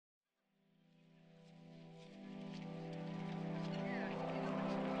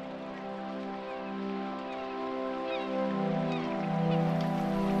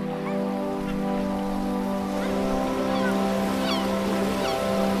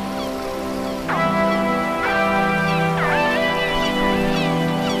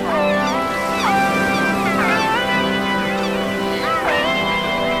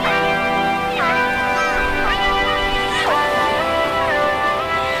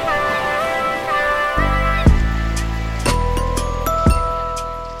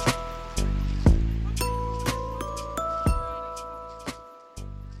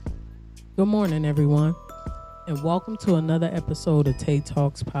Good morning, everyone, and welcome to another episode of Tay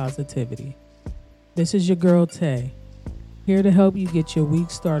Talks Positivity. This is your girl, Tay, here to help you get your week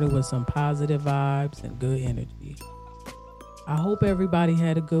started with some positive vibes and good energy. I hope everybody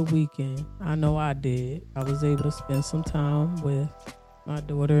had a good weekend. I know I did. I was able to spend some time with my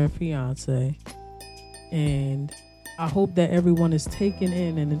daughter and fiance, and I hope that everyone is taking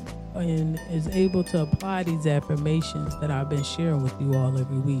in and is able to apply these affirmations that I've been sharing with you all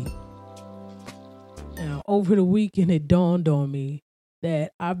every week. Now, over the weekend, it dawned on me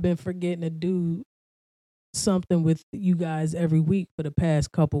that I've been forgetting to do something with you guys every week for the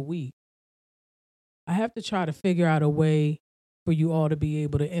past couple weeks. I have to try to figure out a way for you all to be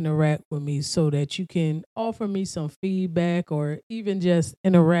able to interact with me so that you can offer me some feedback or even just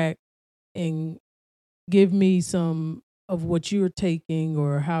interact and give me some of what you're taking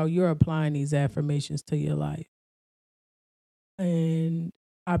or how you're applying these affirmations to your life. And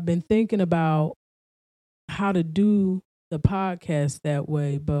I've been thinking about how to do the podcast that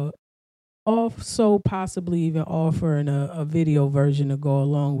way, but also possibly even offering a video version to go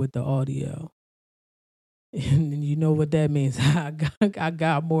along with the audio. And you know what that means. I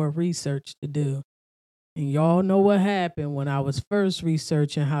got more research to do. And y'all know what happened when I was first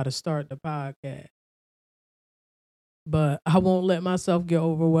researching how to start the podcast. But I won't let myself get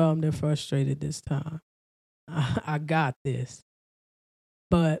overwhelmed and frustrated this time. I got this.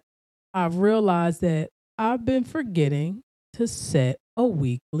 But I've realized that I've been forgetting to set a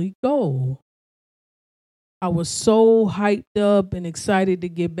weekly goal. I was so hyped up and excited to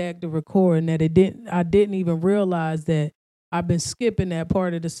get back to recording that I didn't even realize that I've been skipping that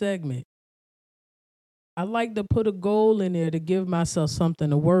part of the segment. I like to put a goal in there to give myself something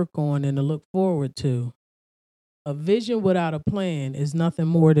to work on and to look forward to. A vision without a plan is nothing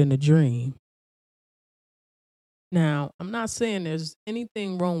more than a dream. Now, I'm not saying there's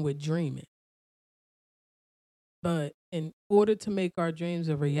anything wrong with dreaming. But in order to make our dreams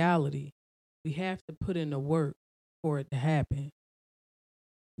a reality, we have to put in the work for it to happen.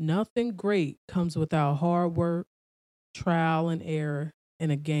 Nothing great comes without hard work, trial and error,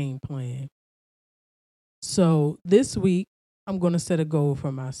 and a game plan. So this week, I'm going to set a goal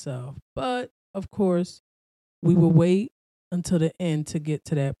for myself. But of course, we will wait until the end to get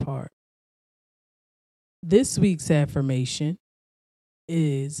to that part. This week's affirmation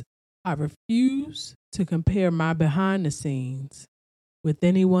is I refuse to compare my behind the scenes with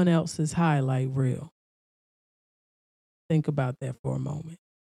anyone else's highlight reel. Think about that for a moment.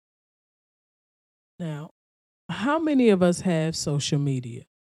 Now, how many of us have social media?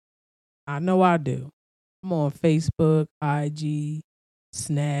 I know I do. I'm on Facebook, IG,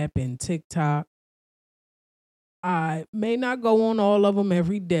 Snap, and TikTok. I may not go on all of them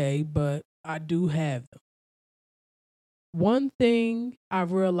every day, but I do have them. One thing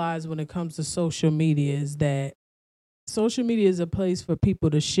I've realized when it comes to social media is that social media is a place for people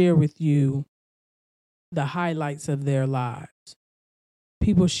to share with you the highlights of their lives.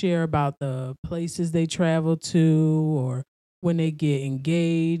 People share about the places they travel to or when they get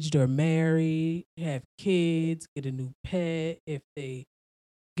engaged or married, have kids, get a new pet, if they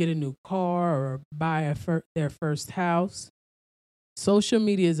get a new car or buy their first house. Social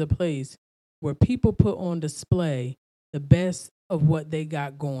media is a place where people put on display the best of what they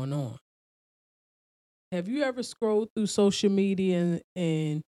got going on. Have you ever scrolled through social media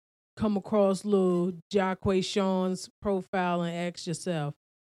and come across little Jacque Sean's profile and ask yourself,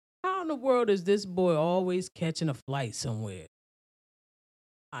 how in the world is this boy always catching a flight somewhere?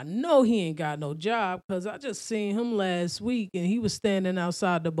 I know he ain't got no job because I just seen him last week and he was standing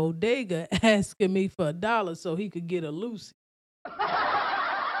outside the bodega asking me for $1 so he could get a Lucy.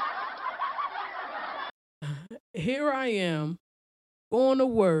 Here I am going to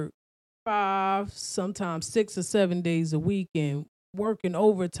work 5, sometimes 6 or 7 days a week and working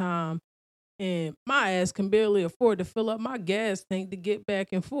overtime. And my ass can barely afford to fill up my gas tank to get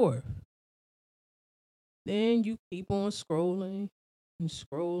back and forth. Then you keep on scrolling and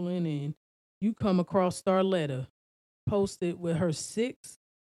scrolling, and you come across Starletta posted with her 6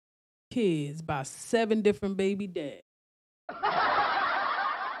 kids by 7 different baby dads.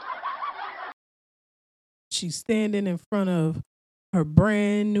 She's standing in front of her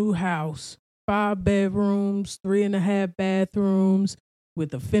brand new house, 5 bedrooms, 3.5 bathrooms,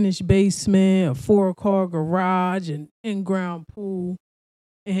 with a finished basement, a 4-car garage, an in-ground pool.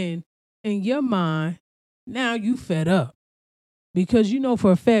 And in your mind, now you fed up. Because you know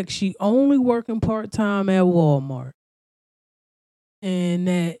for a fact she only working part-time at Walmart. And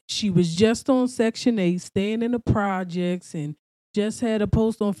that she was just on Section 8, staying in the projects, and just had a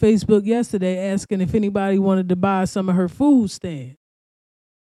post on Facebook yesterday asking if anybody wanted to buy some of her food stand.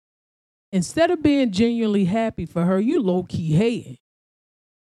 Instead of being genuinely happy for her, you low key hating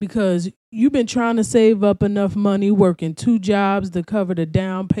because you've been trying to save up enough money, working 2 jobs to cover the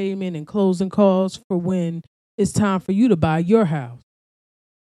down payment and closing costs for when it's time for you to buy your house.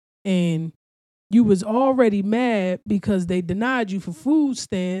 And you was already mad because they denied you for food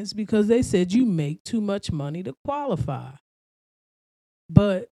stamps because they said you make too much money to qualify.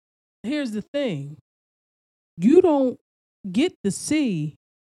 But here's the thing. You don't get to see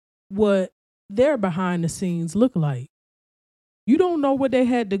what their behind the scenes look like. You don't know what they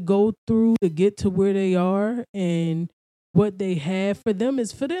had to go through to get to where they are, and what they have for them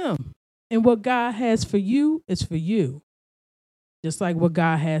is for them. And what God has for you is for you. Just like what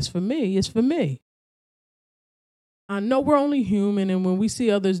God has for me is for me. I know we're only human, and when we see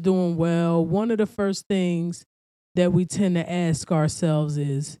others doing well, one of the first things that we tend to ask ourselves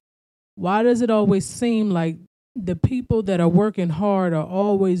is, why does it always seem like the people that are working hard are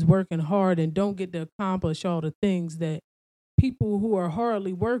always working hard and don't get to accomplish all the things that people who are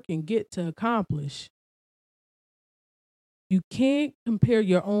hardly working get to accomplish? You can't compare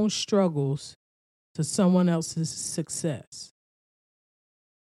your own struggles to someone else's success.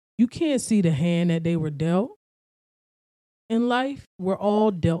 You can't see the hand that they were dealt. In life, we're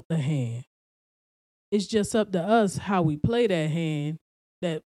all dealt a hand. It's just up to us how we play that hand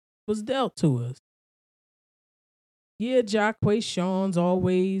that was dealt to us. Yeah, Jacquees Sean's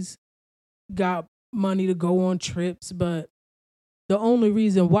always got money to go on trips, but the only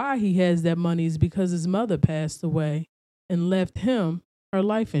reason why he has that money is because his mother passed away and left him her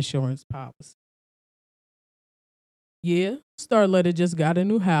life insurance policy. Yeah, Starletter just got a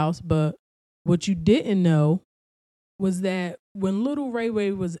new house, but what you didn't know was that when little Ray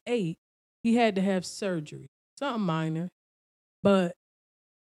Ray was 8, he had to have surgery, something minor, but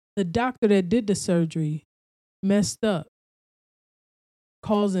the doctor that did the surgery messed up,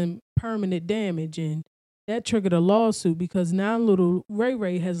 causing permanent damage, and that triggered a lawsuit because now little Ray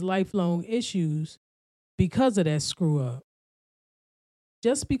Ray has lifelong issues because of that screw up.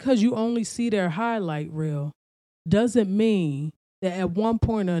 Just because you only see their highlight reel doesn't mean that at one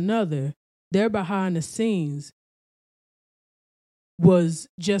point or another, their behind the scenes was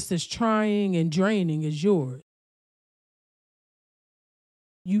just as trying and draining as yours.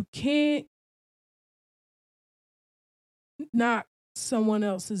 You can't knock someone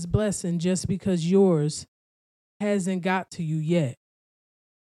else's blessing just because yours hasn't got to you yet.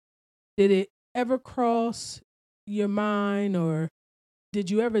 Did it ever cross your mind, or did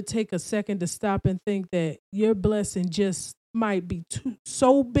you ever take a second to stop and think that your blessing just might be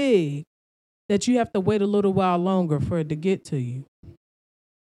so big that you have to wait a little while longer for it to get to you?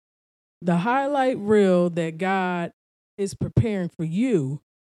 The highlight reel that God is preparing for you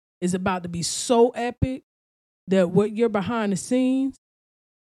is about to be so epic that what you're behind the scenes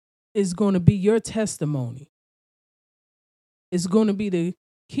is going to be your testimony. It's going to be the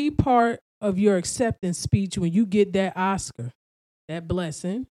key part of your acceptance speech when you get that Oscar, that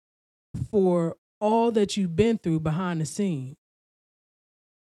blessing for all that you've been through behind the scenes.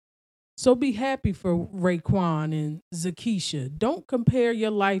 So be happy for Raekwon and Zakisha. Don't compare your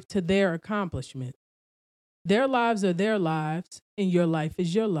life to their accomplishment. Their lives are their lives, and your life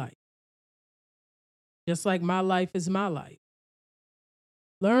is your life. Just like my life is my life.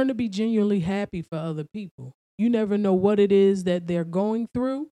 Learn to be genuinely happy for other people. You never know what it is that they're going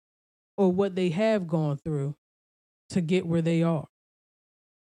through or what they have gone through to get where they are.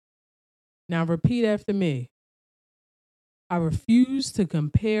 Now repeat after me. I refuse to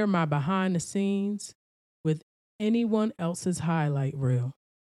compare my behind the scenes with anyone else's highlight reel.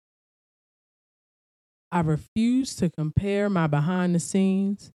 I refuse to compare my behind the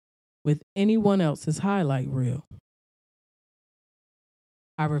scenes with anyone else's highlight reel.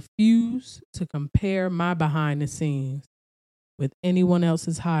 I refuse to compare my behind the scenes with anyone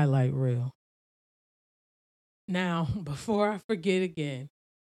else's highlight reel. Now, before I forget again,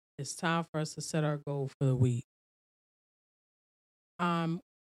 it's time for us to set our goal for the week. I'm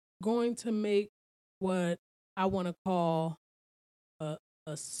going to make what I want to call a,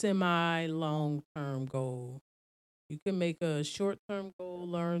 a semi long term goal. You can make a short term goal,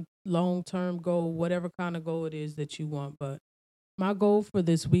 learn long term goal, whatever kind of goal it is that you want. But my goal for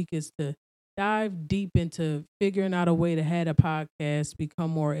this week is to dive deep into figuring out a way to have a podcast become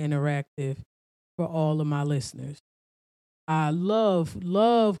more interactive for all of my listeners. I love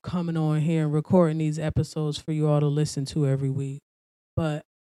coming on here and recording these episodes for you all to listen to every week. But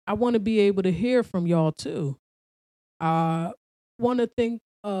I want to be able to hear from y'all too. I want to think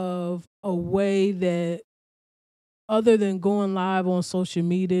of a way that, other than going live on social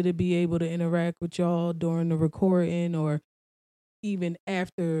media, to be able to interact with y'all during the recording or even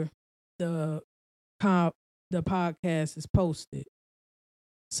after the the podcast is posted,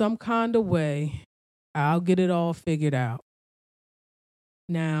 some kind of way, I'll get it all figured out.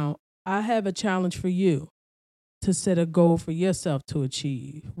 Now, I have a challenge for you to set a goal for yourself to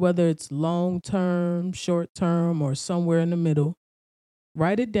achieve, whether it's long term, short term, or somewhere in the middle.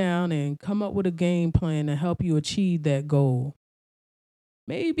 Write it down and come up with a game plan to help you achieve that goal.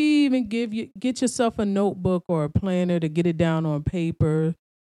 Maybe even get yourself a notebook or a planner to get it down on paper,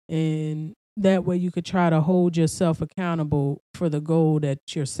 and that way you could try to hold yourself accountable for the goal that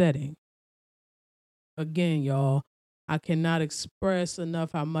you're setting. Again, y'all, I cannot express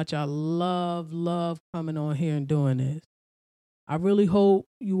enough how much I love coming on here and doing this. I really hope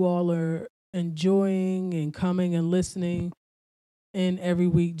you all are enjoying and coming and listening in every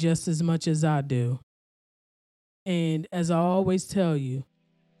week just as much as I do. And as I always tell you,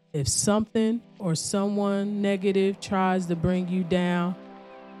 if something or someone negative tries to bring you down,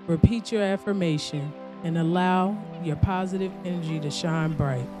 repeat your affirmation and allow your positive energy to shine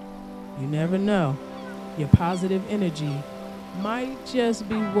bright. You never know. Your positive energy might just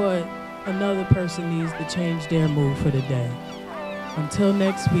be what another person needs to change their mood for the day. Until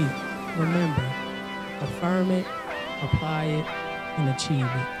next week, remember, affirm it, apply it, and achieve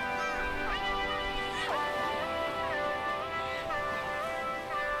it.